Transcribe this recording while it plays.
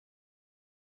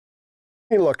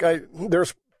Hey, look,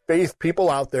 there's faith people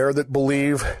out there that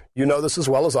believe, you know this as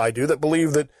well as I do, that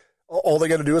believe that all they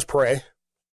got to do is pray,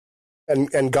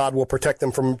 and God will protect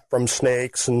them from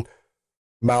snakes and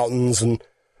mountains and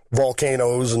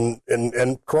volcanoes and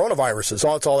coronaviruses.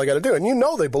 That's all they got to do. And you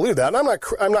know they believe that. And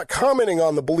I'm not commenting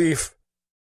on the belief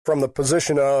from the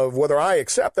position of whether I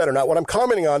accept that or not. What I'm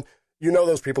commenting on, you know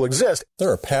those people exist.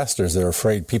 There are pastors that are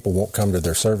afraid people won't come to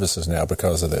their services now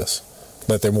because of this,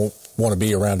 that they won't want to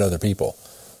be around other people,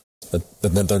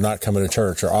 that they're not coming to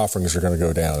church or offerings are going to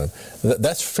go down. And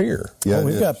that's fear. Yeah, well,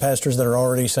 we've got pastors that are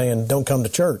already saying, don't come to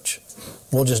church.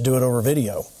 We'll just do it over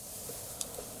video.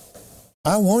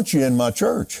 I want you in my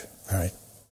church. Right.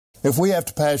 If we have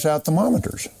to pass out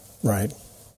thermometers. Right.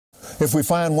 If we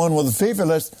find one with a fever,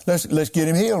 let's get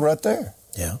him healed right there.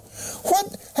 Yeah.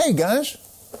 What? Hey, guys.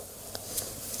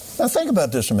 Now think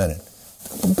about this a minute.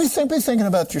 Be thinking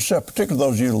about yourself, particularly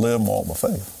those of you who live more by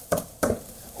faith.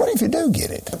 What if you do get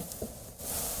it?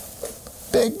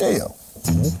 Big deal.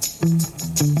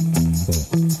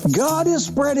 God is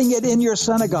spreading it in your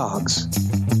synagogues.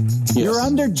 Yes. You're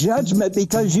under judgment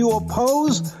because you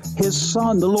oppose his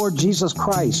son, the Lord Jesus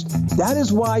Christ. That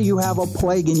is why you have a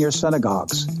plague in your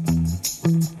synagogues.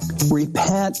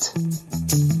 Repent.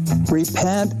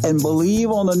 Repent and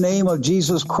believe on the name of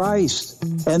Jesus Christ,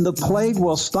 and the plague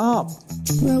will stop.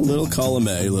 Well, little column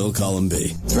A, little column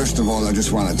B. First of all, I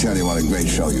just want to tell you what a great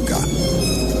show you got.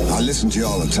 I listen to you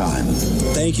all the time.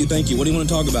 Thank you. What do you want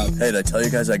to talk about? Hey, did I tell you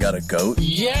guys I got a goat?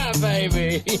 Yeah,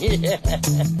 baby.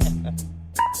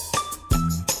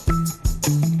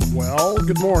 Well,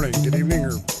 good morning, good evening,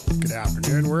 or good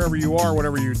afternoon, wherever you are,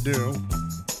 whatever you do.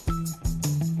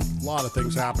 A lot of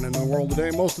things happening in the world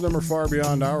today. Most of them are far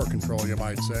beyond our control, you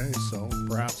might say. So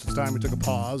perhaps it's time we took a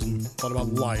pause and thought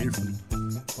about life and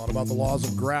thought about the laws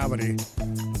of gravity,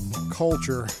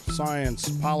 culture, science,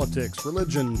 politics,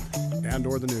 religion, and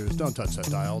or the news. Don't touch that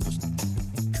dial. Just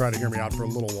try to hear me out for a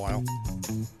little while.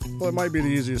 Well, it might be the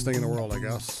easiest thing in the world, I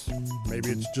guess. Maybe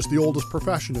it's just the oldest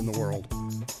profession in the world.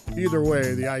 Either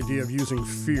way, the idea of using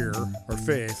fear or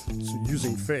faith,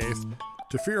 using faith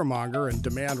to fearmonger and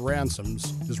demand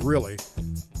ransoms is really,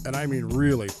 and I mean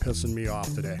really, pissing me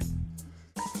off today.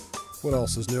 What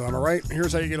else is new? Am I right?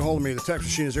 Here's how you get a hold of me. The text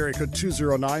machine is area code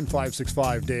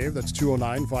 209-565-DAVE. That's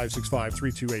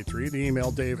 209-565-3283. The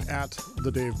email,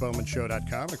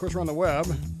 dave@thedavebowmanshow.com. Of course, we're on the web.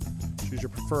 Choose your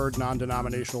preferred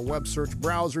non-denominational web search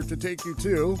browser to take you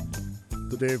to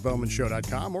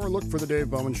thedavebowmanshow.com, or look for The Dave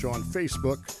Bowman Show on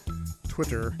Facebook,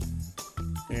 Twitter,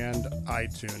 and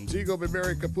iTunes. Ego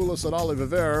biberi capulas ad olive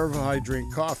verve. I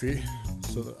drink coffee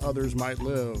so that others might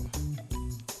live.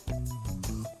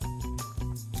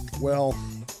 Well,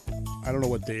 I don't know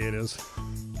what day it is.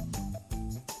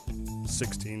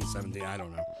 16, 17, I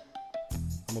don't know.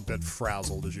 I'm a bit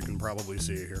frazzled, as you can probably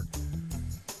see here.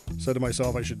 Said to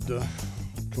myself I should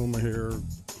comb my hair,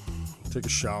 take a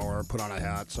shower, put on a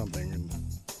hat, something. And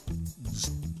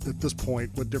just, at this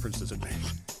point, what difference does it make?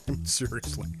 I mean,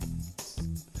 seriously.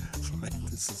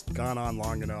 This has gone on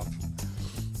long enough.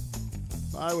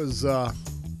 I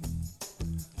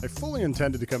fully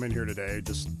intended to come in here today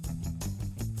just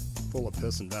full of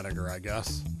piss and vinegar, I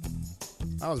guess.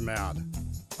 I was mad.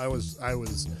 I've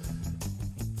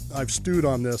stewed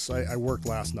on this. I worked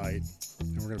last night,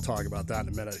 and we're going to talk about that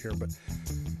in a minute here, but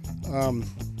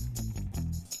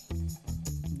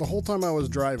the whole time I was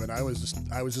driving, I was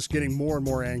just getting more and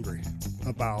more angry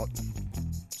about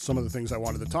some of the things I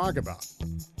wanted to talk about.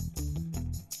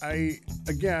 I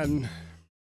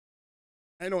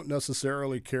don't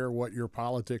necessarily care what your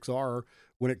politics are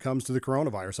when it comes to the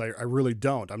coronavirus. I really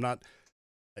don't.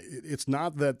 It's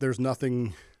not that there's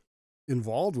nothing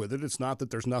involved with it. It's not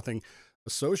that there's nothing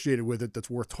associated with it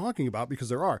that's worth talking about, because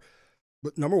there are.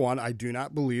 But number one, I do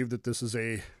not believe that this is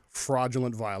a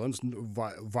fraudulent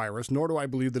virus, nor do I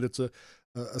believe that it's a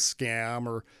scam,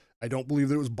 or I don't believe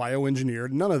that it was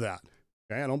bioengineered. None of that.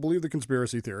 Okay? I don't believe the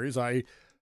conspiracy theories.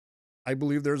 I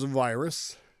believe there's a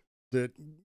virus that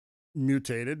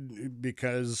mutated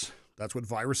because that's what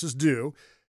viruses do.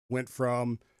 Went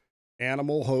from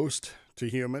animal host to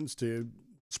humans to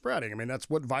spreading. I mean, that's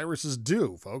what viruses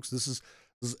do, folks. This is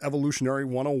evolutionary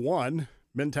 101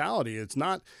 mentality. It's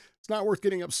not worth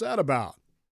getting upset about.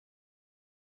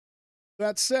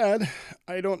 That said,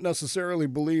 I don't necessarily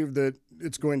believe that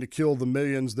it's going to kill the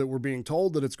millions that we're being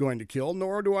told that it's going to kill,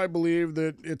 nor do I believe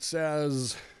that it's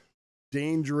as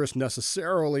dangerous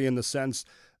necessarily in the sense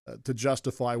to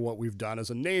justify what we've done as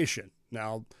a nation.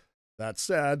 Now, that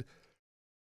said,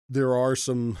 there are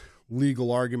some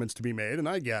legal arguments to be made, and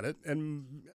I get it,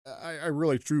 and I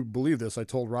really truly believe this. I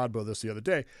told Rodbo this the other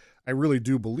day. I really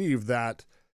do believe that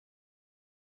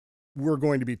we're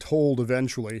going to be told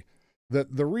eventually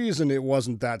that the reason it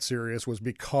wasn't that serious was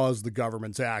because the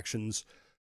government's actions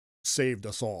saved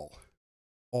us all.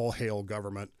 All hail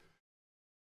government.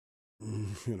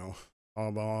 You know,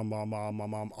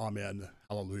 amen,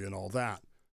 hallelujah, and all that.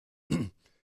 In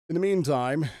the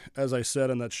meantime, as I said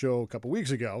on that show a couple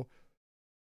weeks ago,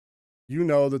 you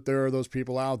know that there are those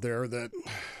people out there that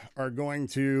are going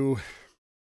to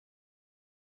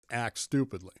act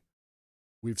stupidly.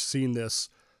 We've seen this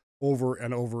over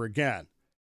and over again.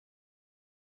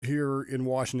 Here in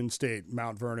Washington State,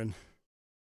 Mount Vernon,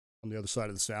 on the other side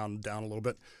of the Sound, down a little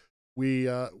bit, we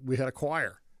had a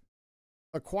choir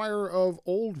of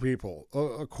old people,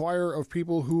 a choir of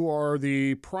people who are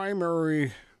the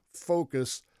primary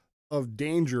focus of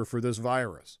danger for this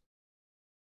virus.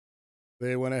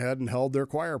 They went ahead and held their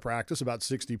choir practice, about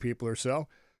 60 people or so.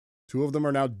 2 of them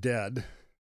are now dead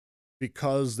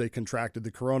because they contracted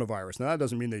the coronavirus. Now, that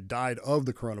doesn't mean they died of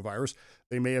the coronavirus.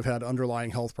 They may have had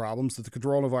underlying health problems that the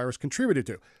coronavirus contributed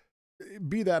to.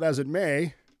 Be that as it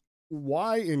may,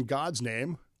 why in God's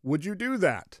name would you do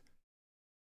that?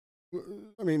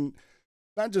 I mean,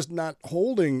 not just not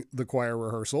holding the choir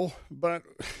rehearsal, but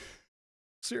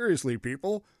seriously,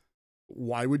 people,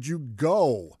 why would you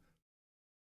go?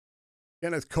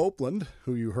 Kenneth Copeland,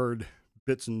 who you heard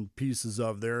bits and pieces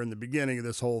of there in the beginning of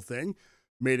this whole thing,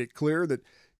 made it clear that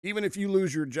even if you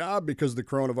lose your job because of the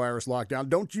coronavirus lockdown,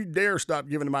 don't you dare stop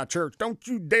giving to my church. Don't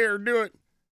you dare do it.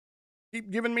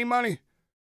 Keep giving me money.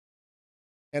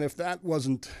 And if that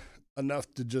wasn't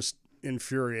enough to just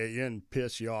infuriate you and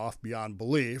piss you off beyond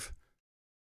belief,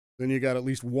 then you got at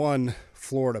least one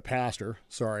Florida pastor.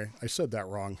 Sorry, I said that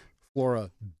wrong.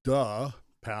 Florida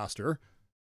pastor,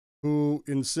 who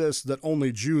insists that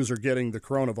only Jews are getting the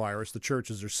coronavirus. The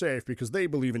churches are safe because they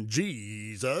believe in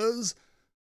Jesus,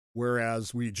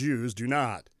 whereas we Jews do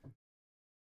not.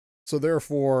 So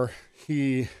therefore,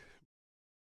 he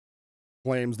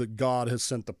claims that God has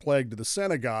sent the plague to the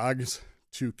synagogues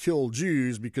to kill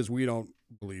Jews because we don't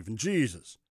believe in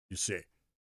Jesus, you see.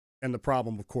 And the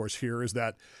problem, of course, here is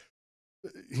that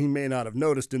he may not have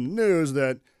noticed in the news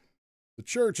that the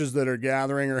churches that are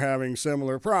gathering are having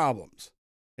similar problems.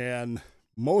 And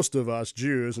most of us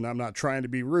Jews, and I'm not trying to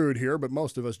be rude here, but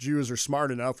most of us Jews are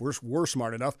smart enough, we're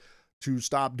smart enough to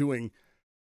stop doing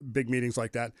big meetings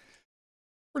like that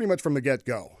pretty much from the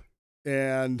get-go.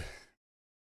 And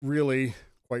really,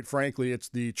 quite frankly, it's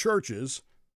the churches,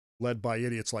 led by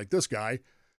idiots like this guy,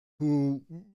 who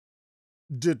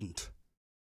didn't.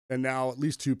 And now at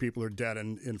least 2 people are dead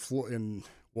in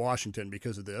Washington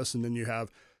because of this. And then you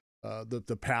have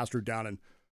the pastor down in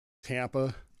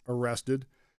Tampa arrested.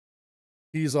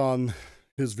 He's on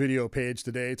his video page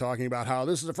today talking about how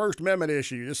this is a First Amendment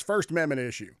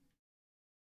issue.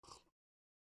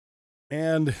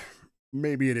 And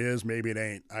maybe it is, maybe it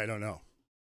ain't. I don't know.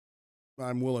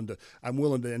 I'm willing to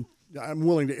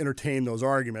entertain those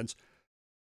arguments.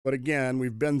 But again,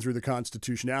 we've been through the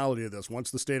constitutionality of this.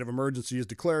 Once the state of emergency is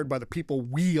declared by the people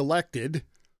we elected,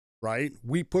 right?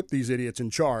 We put these idiots in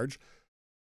charge.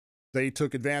 They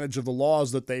took advantage of the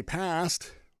laws that they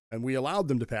passed, and we allowed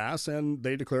them to pass, and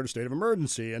they declared a state of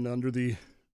emergency. And under the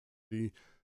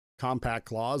Compact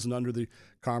Clause, and under the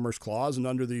Commerce Clause, and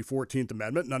under the 14th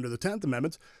Amendment, and under the 10th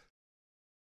Amendment,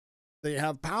 they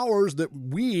have powers that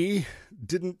we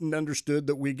didn't understood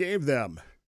that we gave them.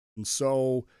 And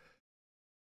so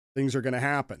things are going to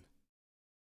happen.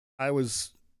 I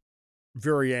was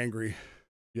very angry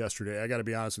yesterday. I got to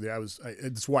be honest with you.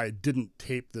 It's why I didn't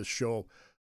tape this show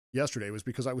yesterday, was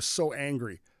because I was so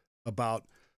angry about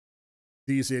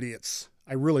these idiots.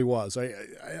 I really was.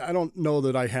 I don't know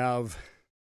that I have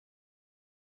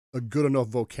a good enough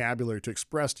vocabulary to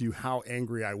express to you how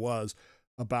angry I was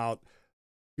about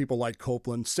people like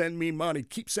Copeland. Send me money.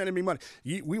 Keep sending me money.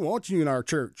 We want you in our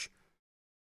church.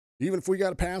 Even if we got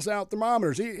to pass out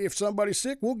thermometers. If somebody's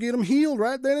sick, we'll get them healed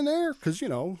right then and there. Because,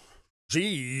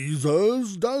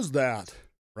 Jesus does that,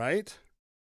 right?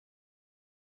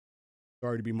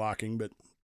 Sorry to be mocking, but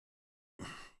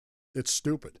it's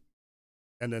stupid.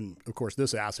 And then, of course,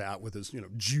 this asshat with his,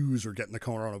 Jews are getting the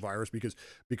coronavirus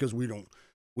because we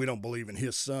don't believe in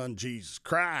his son, Jesus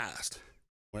Christ.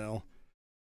 Well,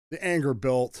 the anger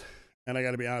built, and I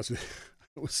got to be honest with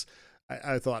you,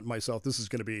 I thought to myself, this is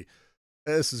going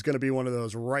to be one of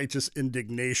those righteous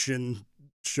indignation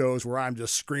shows where I'm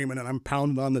just screaming and I'm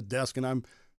pounding on the desk and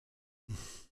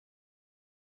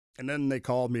then they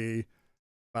called me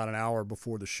about an hour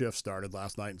before the shift started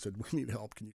last night and said, we need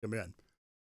help. Can you come in?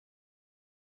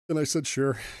 And I said,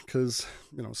 sure, because,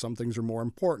 some things are more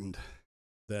important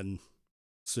than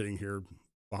sitting here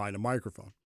behind a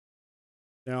microphone.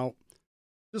 Now,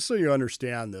 just so you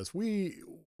understand this, we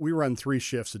we run 3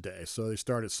 shifts a day. So they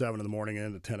start at 7 in the morning and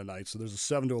end at 10 at night. So there's a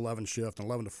 7 to 11 shift, an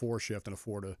 11 to 4 shift, and a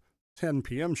 4 to 10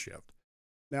 p.m. shift.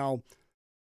 Now,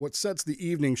 what sets the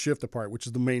evening shift apart, which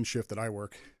is the main shift that I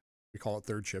work, we call it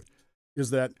third shift, is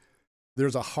that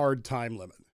there's a hard time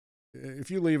limit.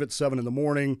 If you leave at 7 in the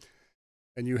morning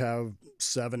and you have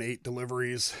 7, 8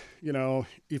 deliveries,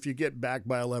 if you get back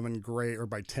by 11, great, or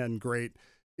by 10, great.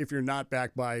 If you're not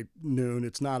back by noon,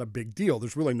 it's not a big deal.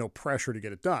 There's really no pressure to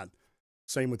get it done.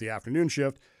 Same with the afternoon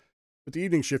shift. With the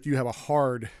evening shift, you have a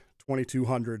hard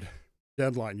 2200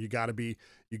 deadline. You got to be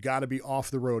off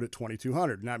the road at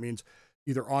 2200. And that means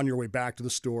either on your way back to the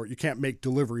store, you can't make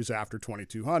deliveries after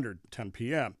 2200, 10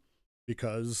 p.m.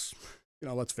 because,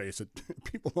 let's face it,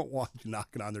 people don't want you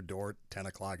knocking on their door at 10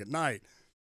 o'clock at night.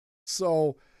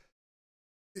 So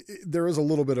there is a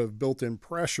little bit of built-in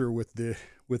pressure with the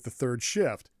third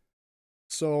shift.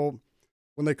 So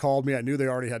when they called me, I knew they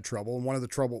already had trouble. And one of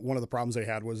the problems they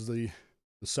had was the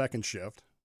second shift,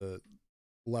 the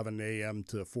 11 a.m.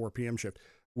 to 4 p.m. shift,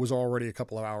 was already a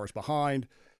couple of hours behind.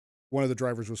 One of the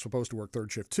drivers was supposed to work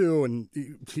third shift too, and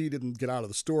he didn't get out of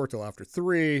the store till after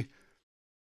 3.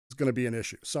 It's going to be an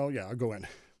issue. So yeah, I'll go in.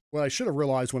 What I should have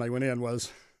realized when I went in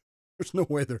was there's no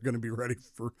way they're going to be ready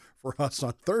for us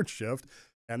on third shift,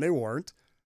 and they weren't.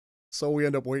 So we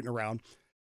end up waiting around,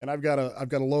 and I've got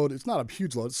a load. It's not a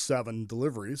huge load, it's 7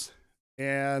 deliveries,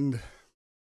 and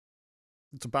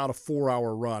it's about a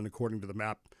 4-hour run according to the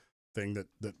map thing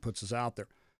that puts us out there.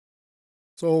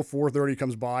 So 4:30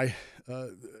 comes by,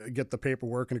 get the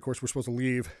paperwork, and of course we're supposed to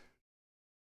leave.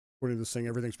 According to this thing,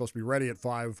 everything's supposed to be ready at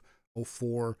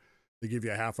 5:04. They give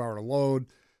you a half hour to load,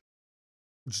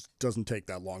 which doesn't take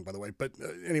that long, by the way. But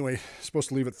anyway, supposed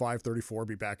to leave at 5:34,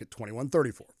 be back at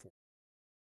 21:34.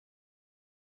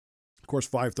 Of course,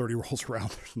 5:30 rolls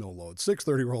around, there's no load.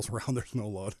 6:30 rolls around, there's no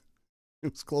load.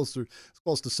 It's close to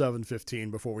 7:15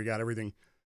 before we got everything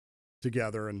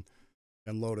together and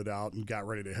loaded out and got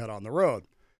ready to head on the road.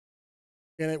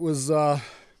 And it was,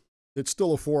 it's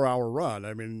still a 4-hour run.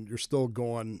 I mean, you're still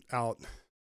going out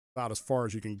about as far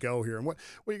as you can go here. And what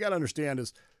you got to understand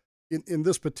is in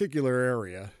this particular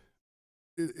area,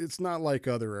 it's not like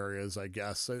other areas, I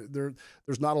guess.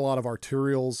 There's not a lot of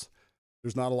arterials.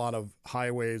 There's not a lot of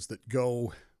highways that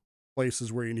go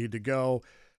places where you need to go.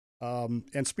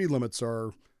 And speed limits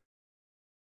are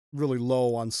really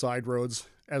low on side roads,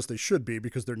 as they should be,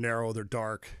 because they're narrow, they're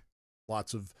dark,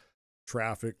 lots of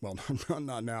traffic. Well,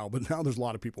 not now, but now there's a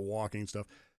lot of people walking and stuff.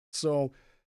 So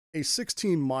a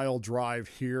 16-mile drive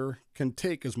here can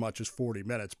take as much as 40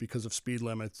 minutes because of speed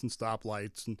limits and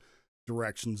stoplights and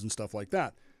directions and stuff like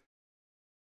that.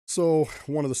 So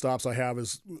one of the stops I have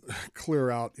is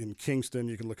clear out in Kingston.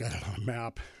 You can look at it on a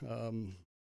map.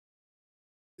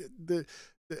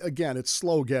 Again, it's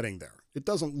slow getting there. It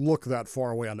doesn't look that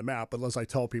far away on the map, but as I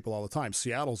tell people all the time,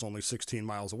 Seattle's only 16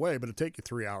 miles away, but it'll take you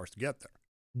 3 hours to get there,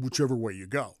 whichever way you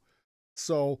go.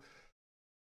 So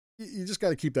you just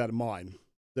got to keep that in mind,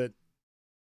 that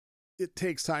it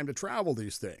takes time to travel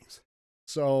these things.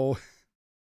 So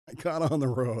I got on the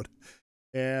road,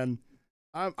 and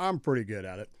I'm pretty good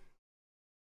at it.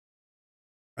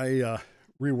 I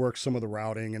reworked some of the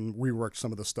routing and reworked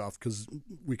some of the stuff because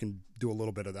we can do a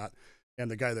little bit of that. And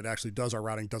the guy that actually does our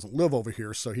routing doesn't live over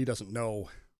here, so he doesn't know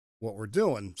what we're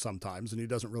doing sometimes, and he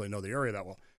doesn't really know the area that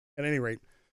well. At any rate,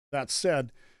 that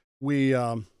said, we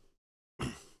I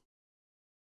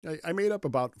made up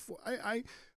about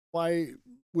by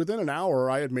within an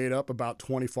hour I had made up about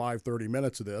 25-30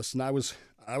 minutes of this, and I was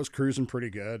cruising pretty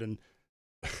good. And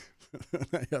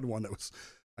I had one that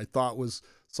I thought was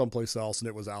someplace else, and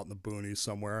it was out in the boonies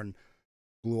somewhere, and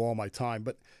blew all my time.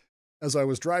 But as I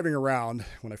was driving around,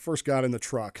 when I first got in the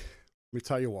truck, let me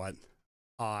tell you what,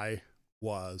 I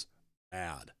was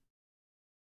mad.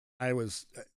 I was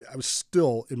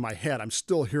still in my head. I'm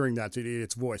still hearing that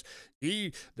idiot's voice.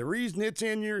 The reason it's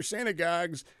in your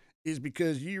synagogues is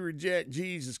because you reject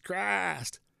Jesus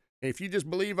Christ. If you just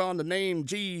believe on the name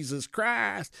Jesus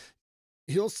Christ,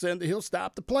 he'll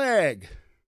stop the plague,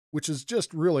 which is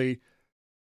just really,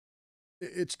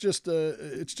 it's just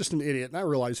an idiot. And I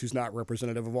realize he's not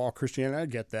representative of all Christianity. I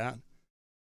get that.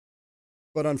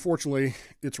 But unfortunately,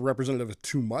 it's representative of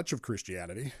too much of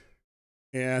Christianity.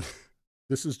 And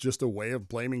this is just a way of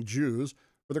blaming Jews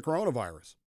for the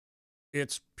coronavirus.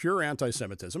 It's pure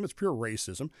anti-Semitism. It's pure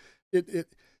racism.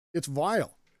 It's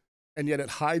vile. And yet it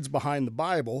hides behind the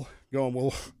Bible, going,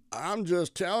 well, I'm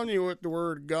just telling you what the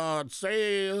Word of God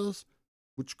says,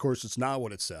 which, of course, it's not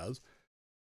what it says.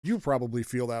 You probably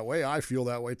feel that way. I feel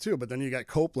that way, too. But then you got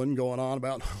Copeland going on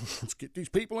about, let's get these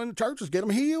people in the churches, get them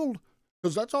healed,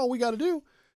 because that's all we got to do.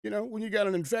 You know, when you got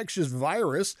an infectious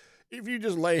virus, if you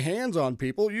just lay hands on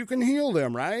people, you can heal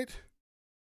them, right?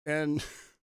 And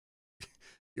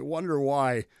you wonder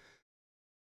why.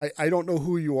 I don't know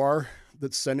who you are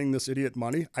that's sending this idiot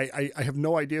money. I have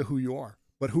no idea who you are.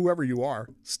 But whoever you are,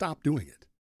 stop doing it,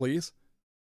 please.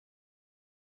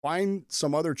 Find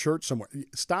some other church somewhere.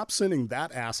 Stop sending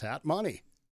that asshat money.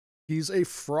 He's a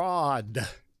fraud.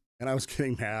 And I was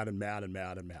getting mad and mad and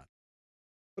mad and mad.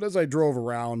 But as I drove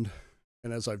around,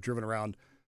 and as I've driven around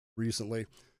recently,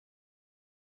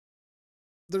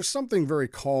 there's something very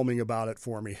calming about it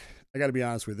for me. I got to be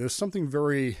honest with you. There's something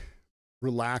very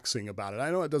relaxing about it. I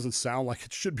know it doesn't sound like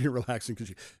it should be relaxing because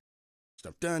you get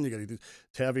stuff done, you got to do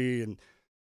it's heavy,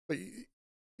 but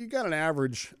you got an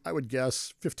average, I would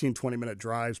guess, 15, 20-minute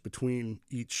drives between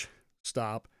each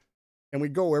stop. And we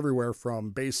go everywhere from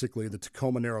basically the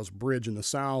Tacoma Narrows Bridge in the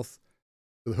south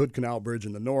to the Hood Canal Bridge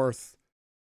in the north,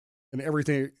 and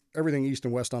everything east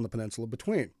and west on the peninsula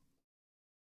between.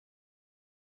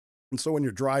 And so when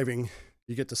you're driving,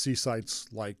 you get to see sites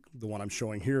like the one I'm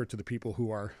showing here to the people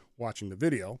who are watching the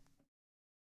video.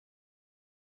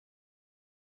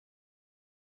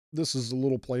 This is a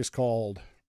little place called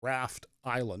Raft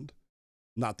Island.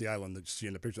 Not the island that you see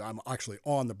in the picture. I'm actually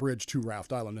on the bridge to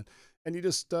Raft Island. And you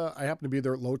just, I happen to be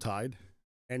there at low tide,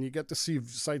 and you get to see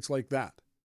sites like that.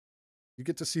 You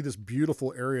get to see this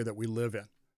beautiful area that we live in.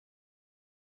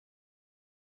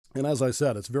 And as I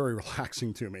said, it's very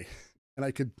relaxing to me. And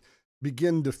I could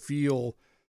begin to feel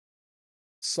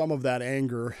some of that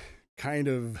anger kind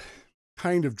of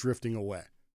drifting away.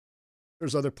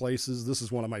 There's other places. This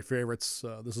is one of my favorites.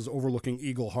 This is overlooking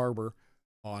Eagle Harbor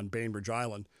on Bainbridge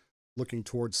Island, looking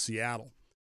towards Seattle.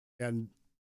 And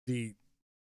the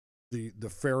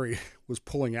ferry was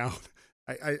pulling out.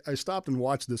 I stopped and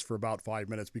watched this for about 5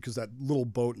 minutes because that little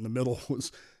boat in the middle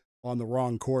was on the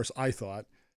wrong course, I thought.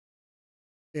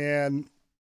 And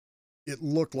it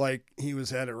looked like he was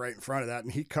headed right in front of that,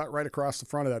 and he cut right across the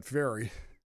front of that ferry.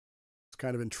 It's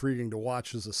kind of intriguing to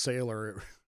watch as a sailor. It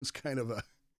was kind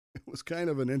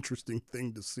of an interesting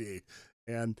thing to see,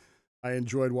 and I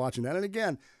enjoyed watching that. And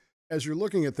again, as you're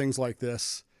looking at things like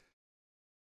this,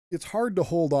 it's hard to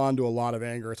hold on to a lot of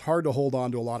anger. It's hard to hold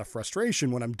on to a lot of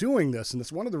frustration when I'm doing this, and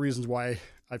it's one of the reasons why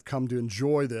I've come to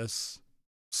enjoy this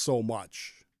so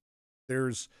much.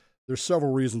 There's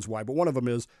several reasons why, but one of them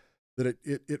is that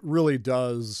it really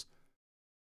does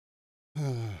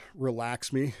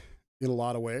relax me in a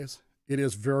lot of ways. It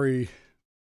is very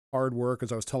hard work.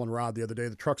 As I was telling Rod the other day,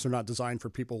 the trucks are not designed for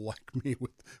people like me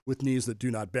with knees that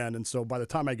do not bend. And so by the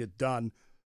time I get done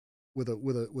with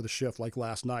a shift like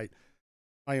last night,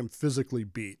 I am physically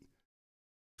beat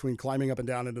between climbing up and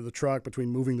down into the truck, between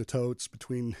moving the totes,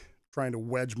 between trying to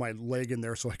wedge my leg in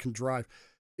there so I can drive.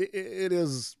 It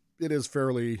is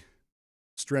fairly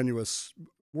strenuous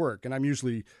work, and I'm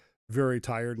usually very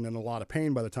tired and in a lot of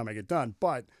pain by the time I get done,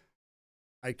 but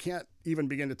I can't even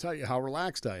begin to tell you how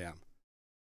relaxed I am.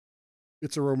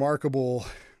 It's a remarkable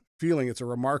feeling. It's a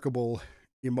remarkable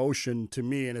emotion to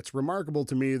me, and it's remarkable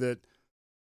to me that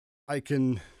I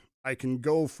can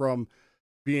go from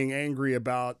being angry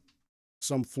about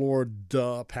some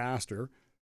Florida pastor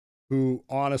who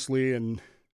honestly and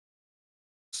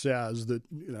says that,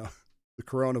 the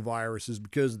coronavirus is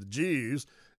because of the Jews,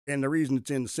 and the reason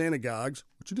it's in the synagogues,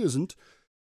 which it isn't,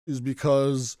 is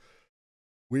because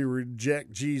we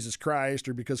reject Jesus Christ,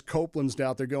 or because Copeland's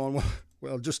out there going,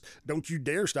 well, just don't you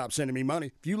dare stop sending me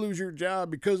money. If you lose your job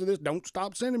because of this, don't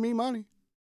stop sending me money.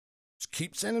 Just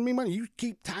keep sending me money. You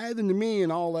keep tithing to me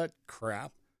and all that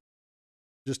crap.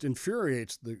 Just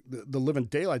infuriates the living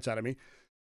daylights out of me.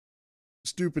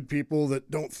 Stupid people that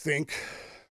don't think,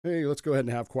 hey, let's go ahead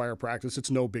and have choir practice.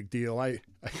 It's no big deal. I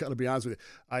got to be honest with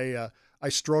you. I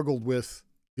struggled with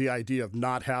the idea of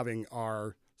not having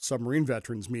our submarine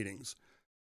veterans meetings.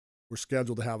 We're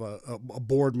scheduled to have a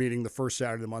board meeting the first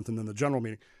Saturday of the month and then the general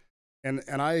meeting. And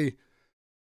I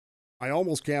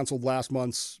almost canceled last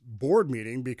month's board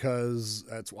meeting because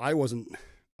I wasn't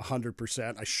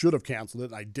 100%. I should have canceled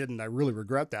it. I didn't. I really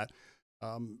regret that.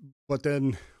 But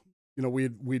then,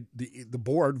 the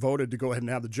board voted to go ahead and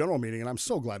have the general meeting, and I'm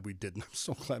so glad we didn't. I'm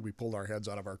so glad we pulled our heads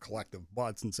out of our collective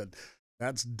butts and said,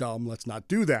 that's dumb. Let's not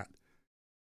do that.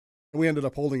 And we ended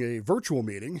up holding a virtual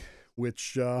meeting,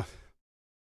 which, again,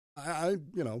 I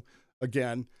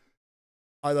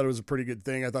thought it was a pretty good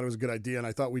thing. I thought it was a good idea, and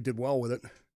I thought we did well with it.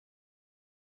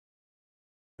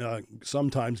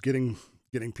 Sometimes getting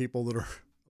people that are a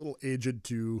little aged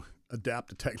to adapt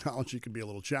to technology can be a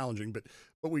little challenging, but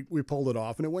we pulled it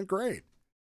off and it went great.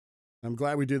 I'm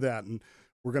glad we did that, and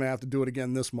we're going to have to do it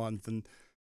again this month.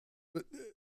 But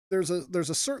there's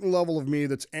a certain level of me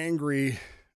that's angry,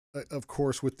 of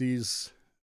course, with these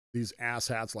these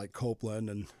asshats like Copeland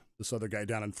and this other guy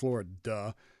down in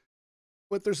Florida,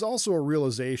 But there's also a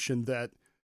realization that,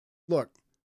 look,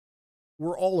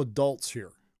 we're all adults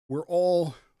here. We're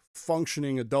all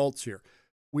functioning adults here.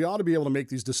 We ought to be able to make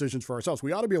these decisions for ourselves.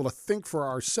 We ought to be able to think for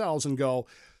ourselves and go,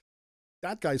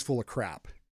 that guy's full of crap,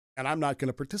 and I'm not going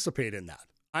to participate in that.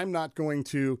 I'm not going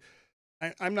to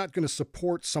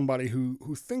support somebody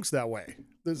who thinks that way.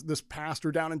 This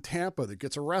pastor down in Tampa that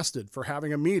gets arrested for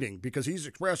having a meeting because he's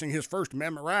expressing his First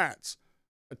Amendment rights.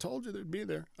 I told you they'd be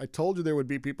there. I told you there would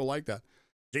be people like that.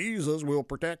 Jesus will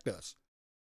protect us.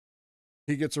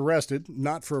 He gets arrested,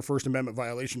 not for a First Amendment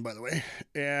violation, by the way,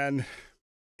 and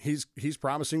he's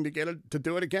promising to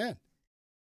do it again.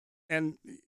 And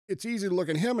it's easy to look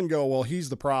at him and go, well, he's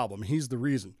the problem. He's the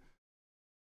reason.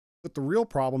 But the real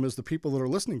problem is the people that are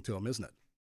listening to him, isn't it?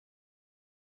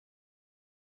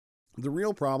 The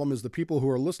real problem is the people who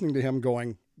are listening to him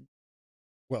going,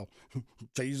 well,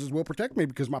 Jesus will protect me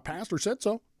because my pastor said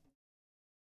so.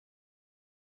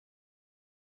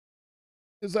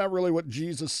 Is that really what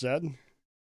Jesus said?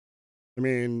 I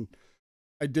mean,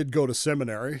 I did go to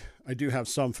seminary. I do have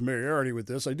some familiarity with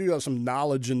this. I do have some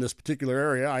knowledge in this particular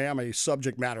area. I am a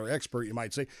subject matter expert, you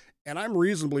might say. And I'm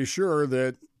reasonably sure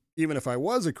that even if I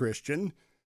was a Christian,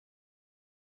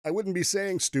 I wouldn't be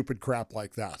saying stupid crap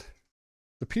like that.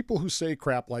 The people who say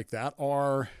crap like that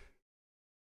are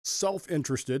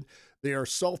self-interested. They are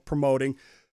self-promoting.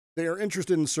 They are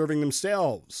interested in serving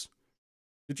themselves.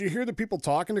 Did you hear the people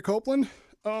talking to Copeland?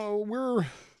 There's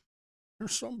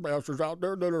some bastards out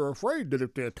there that are afraid that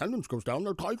if the attendance goes down,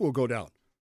 their tithe will go down.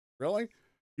 Really?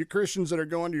 You Christians that are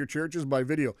going to your churches by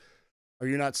video, are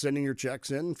you not sending your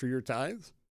checks in for your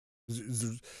tithes?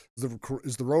 Is the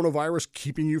coronavirus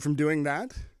keeping you from doing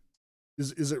that?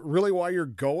 Is it really why you're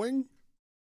going?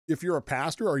 If you're a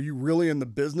pastor, are you really in the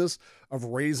business of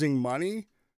raising money?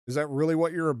 Is that really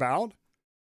what you're about?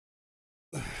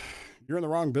 You're in the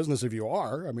wrong business if you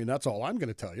are. I mean, that's all I'm going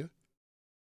to tell you.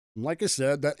 And like I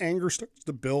said, that anger starts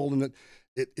to build and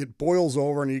it boils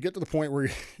over, and you get to the point where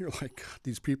you're like, God,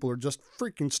 these people are just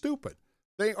freaking stupid.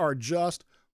 They are just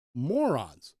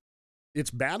morons.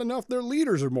 It's bad enough their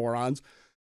leaders are morons.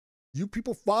 You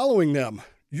people following them,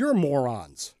 you're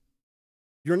morons.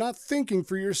 You're not thinking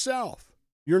for yourself.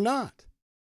 You're not.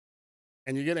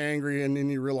 And you get angry, and then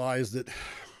you realize that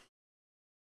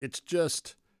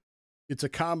it's a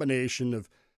combination of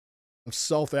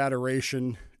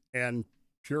self-adoration and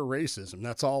pure racism.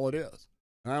 That's all it is.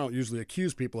 And I don't usually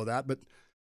accuse people of that, but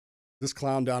this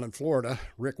clown down in Florida,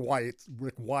 Rick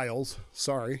Wiles,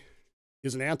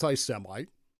 is an anti-Semite.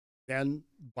 And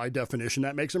by definition,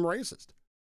 that makes him racist.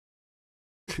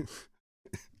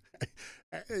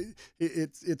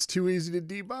 It's too easy to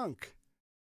debunk.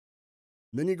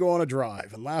 Then you go on a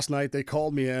drive. And last night they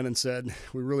called me in and said,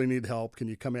 we really need help. Can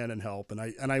you come in and help?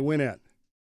 And I went in.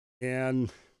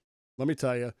 And let me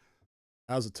tell you,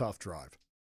 that was a tough drive.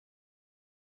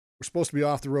 We're supposed to be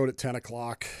off the road at 10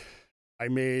 o'clock. I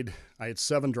had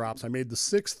 7 drops. I made the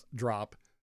 6th drop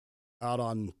out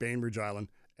on Bainbridge Island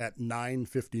at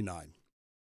 9:59.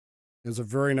 There's a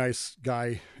very nice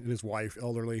guy and his wife,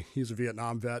 elderly. He's a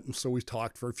Vietnam vet, and so we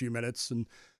talked for a few minutes and,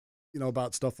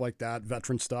 about stuff like that,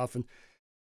 veteran stuff. And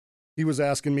he was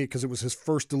asking me because it was his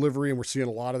first delivery, and we're seeing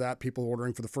a lot of that, people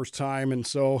ordering for the first time. And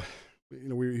so,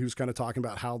 he was kind of talking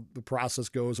about how the process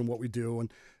goes and what we do.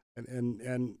 And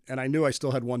I knew I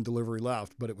still had one delivery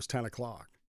left, but it was 10 o'clock.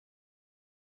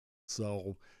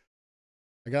 So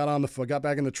I got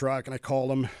back in the truck and I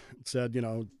called him and said,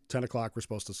 10 o'clock, we're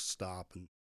supposed to stop, and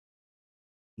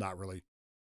not going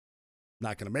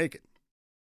to make it.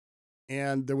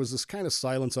 And there was this kind of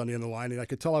silence on the end of the line, and I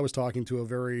could tell I was talking to a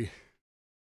very,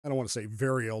 I don't want to say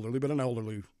very elderly, but an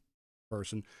elderly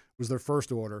person. It was their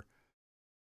first order.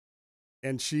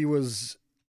 And she was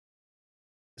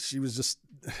just,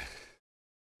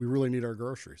 we really need our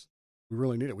groceries. We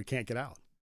really need it. We can't get out.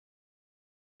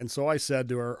 And so I said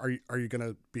to her, are you going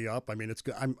to be up? I mean,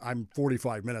 I'm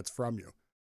 45 minutes from you.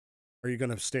 Are you going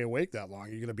to stay awake that long?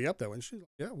 Are you going to be up that way? And she's like,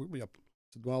 yeah, we'll be up. I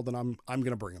said, well, then I'm going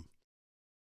to bring them.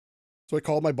 So I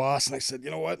called my boss and I said,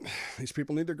 you know what? These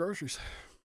people need their groceries.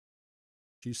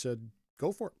 She said,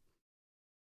 go for it.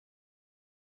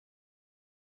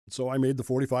 So I made the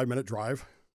 45-minute drive,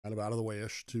 kind of out of the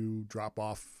way-ish, to drop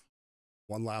off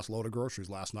one last load of groceries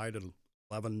last night at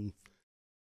 11,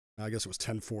 I guess it was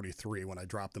 10:43 when I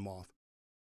dropped them off.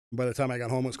 And by the time I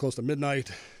got home, it was close to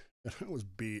midnight, and I was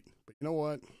beat. But you know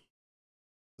what?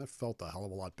 I felt a hell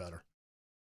of a lot better.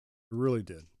 It really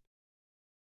did.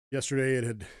 Yesterday it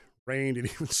had rained, and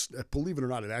even, believe it or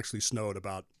not, it actually snowed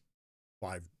about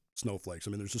 5 snowflakes.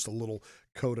 I mean, there's just a little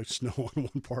coat of snow on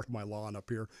one part of my lawn up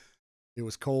here. It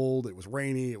was cold, it was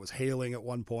rainy, it was hailing at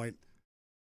one point.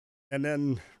 And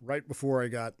then right before I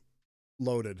got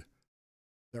loaded,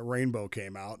 that rainbow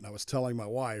came out, and I was telling my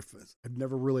wife, I'd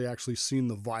never really actually seen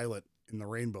the violet in the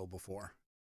rainbow before.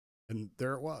 And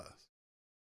there it was.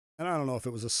 And I don't know if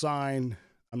it was a sign.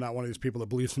 I'm not one of these people that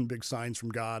believes in big signs from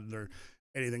God or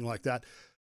anything like that.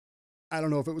 I don't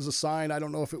know if it was a sign. I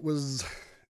don't know if it was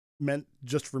meant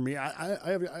just for me.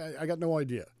 I got no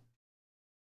idea.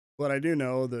 But I do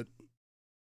know that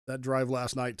drive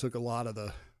last night took a lot of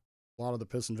the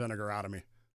piss and vinegar out of me.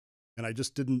 And I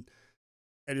just didn't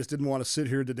want to sit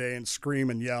here today and scream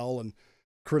and yell and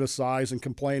criticize and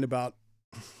complain about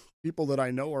people that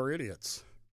I know are idiots.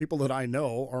 People that I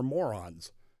know are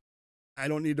morons. I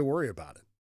don't need to worry about it.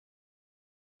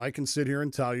 I can sit here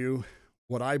and tell you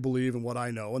what I believe and what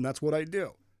I know, and that's what I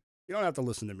do. You don't have to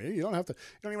listen to me. You don't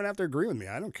even have to agree with me.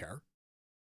 I don't care.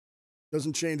 It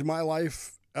doesn't change my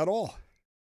life at all.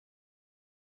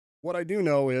 What I do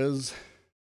know is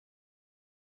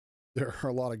there are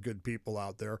a lot of good people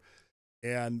out there.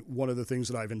 And one of the things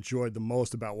that I've enjoyed the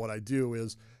most about what I do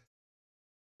is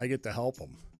I get to help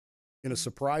them in a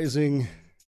surprising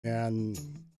and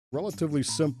relatively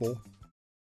simple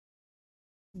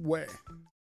way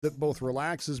that both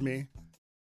relaxes me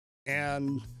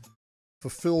and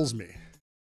fulfills me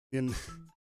in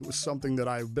something that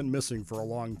I've been missing for a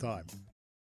long time.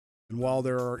 And while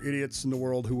there are idiots in the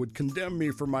world who would condemn me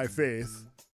for my faith,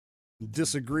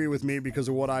 disagree with me because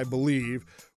of what I believe,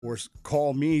 or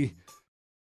call me,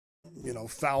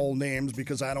 foul names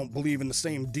because I don't believe in the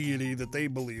same deity that they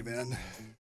believe in,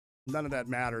 none of that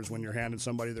matters when you're handing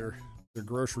somebody their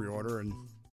grocery order and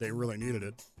they really needed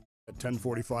it at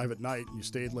 10:45 at night and you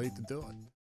stayed late to do it.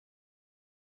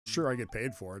 Sure, I get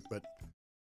paid for it, but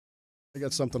I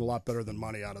got something a lot better than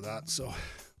money out of that. So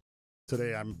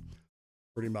today I'm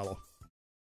pretty mellow,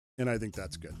 and I think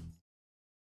that's good.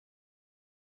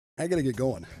 I got to get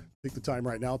going. Take the time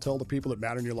right now. Tell the people that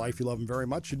matter in your life you love them very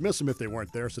much. You'd miss them if they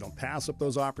weren't there, so don't pass up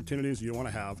those opportunities. You don't want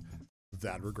to have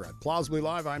that regret. Plausibly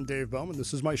Live, I'm Dave Bowman.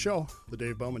 This is my show, The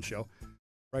Dave Bowman Show,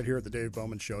 right here at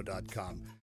thedavebowmanshow.com.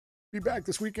 Be back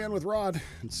this weekend with Rod,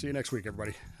 and see you next week,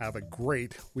 everybody. Have a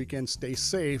great weekend. Stay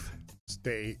safe.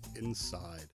 Stay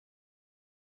inside.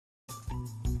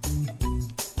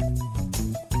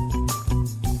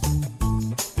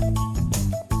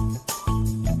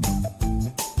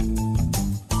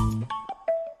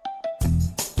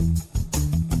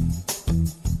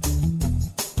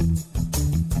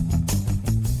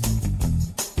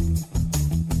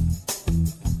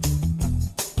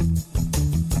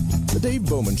 The Dave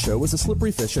Bowman Show is a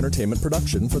Slippery Fish Entertainment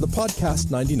production for the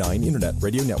Podcast 99 Internet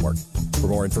Radio Network. For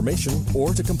more information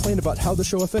or to complain about how the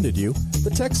show offended you,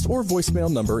 the text or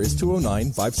voicemail number is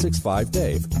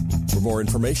 209-565-DAVE. For more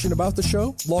information about the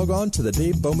show, log on to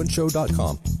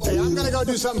thedavebowmanshow.com. Hey, I'm going to go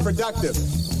do something productive.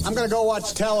 I'm going to go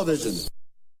watch television.